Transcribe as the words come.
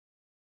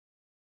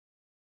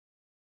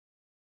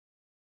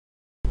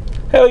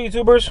Hello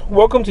YouTubers,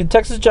 welcome to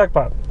Texas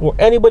Jackpot, where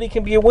anybody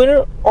can be a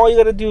winner. All you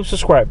gotta do is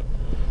subscribe.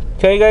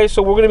 Okay guys,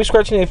 so we're gonna be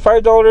scratching a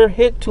 $5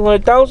 hit,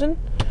 200,000.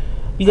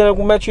 You gotta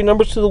match your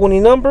numbers to the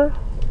winning number,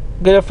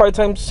 get a 5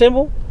 times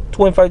symbol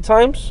to win 5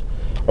 times,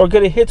 or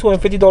get a hit to win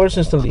 $50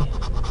 instantly.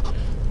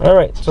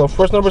 Alright, so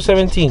first number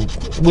 17.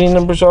 Winning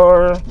numbers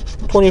are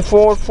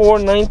 24, 4,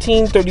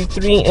 19,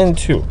 33, and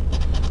 2.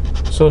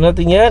 So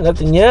nothing yet,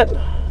 nothing yet.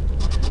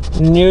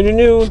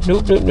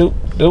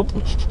 Nope.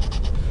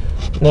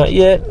 Not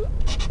yet.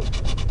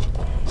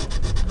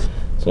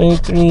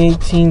 23,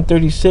 18,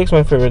 36,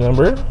 my favorite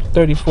number.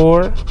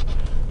 34,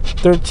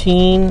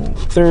 13,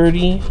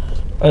 30,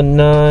 a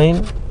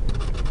 9,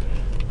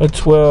 a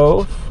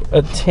 12,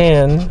 a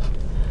 10,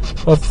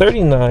 a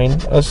 39,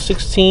 a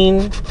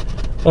 16,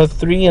 a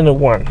 3, and a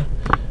 1.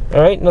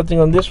 Alright,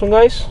 nothing on this one,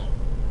 guys.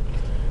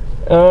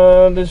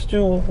 Let's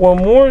do one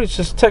more. It's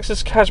just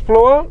Texas Cash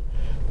Blowout.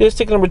 This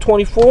ticket number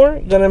 24.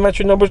 You're gonna match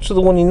your numbers to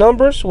the winning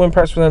numbers. Win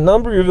prize for that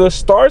number. You reveal a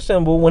star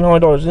symbol, win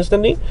 $100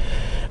 instantly.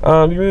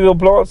 You reveal a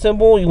blowout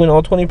symbol, you win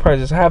all 20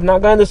 prizes. I have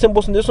not gotten the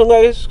symbols in this one,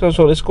 guys.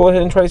 So let's go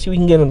ahead and try to see if we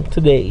can get them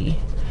today.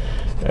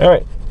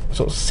 Alright,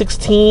 so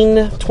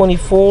 16,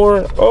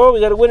 24. Oh,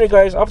 we got a winner,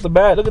 guys, off the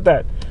bat. Look at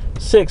that.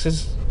 6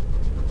 is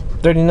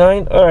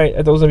 39. Alright, I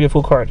thought it was gonna be a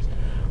full card.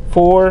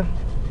 4,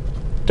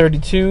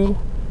 32,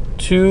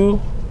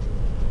 2,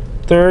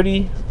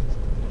 30,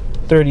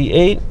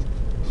 38,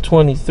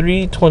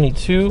 23,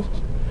 22,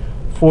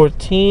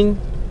 14,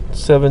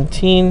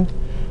 17,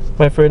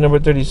 my favorite number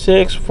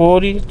 36,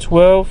 40,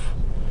 12,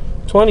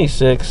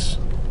 26,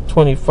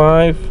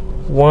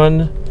 25,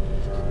 1,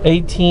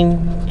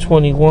 18,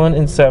 21,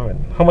 and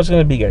 7. How much is it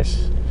gonna be,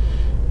 guys?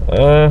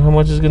 How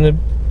much is it gonna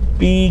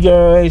be,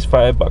 guys?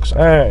 $5.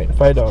 Alright,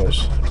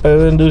 $5. Better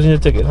than losing the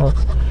ticket, huh?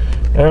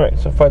 Alright,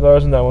 so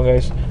 $5 on that one,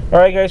 guys.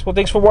 Alright, guys, well,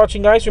 thanks for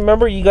watching, guys.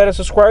 Remember, you gotta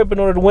subscribe in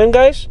order to win,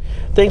 guys.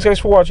 Thanks, guys,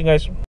 for watching,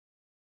 guys.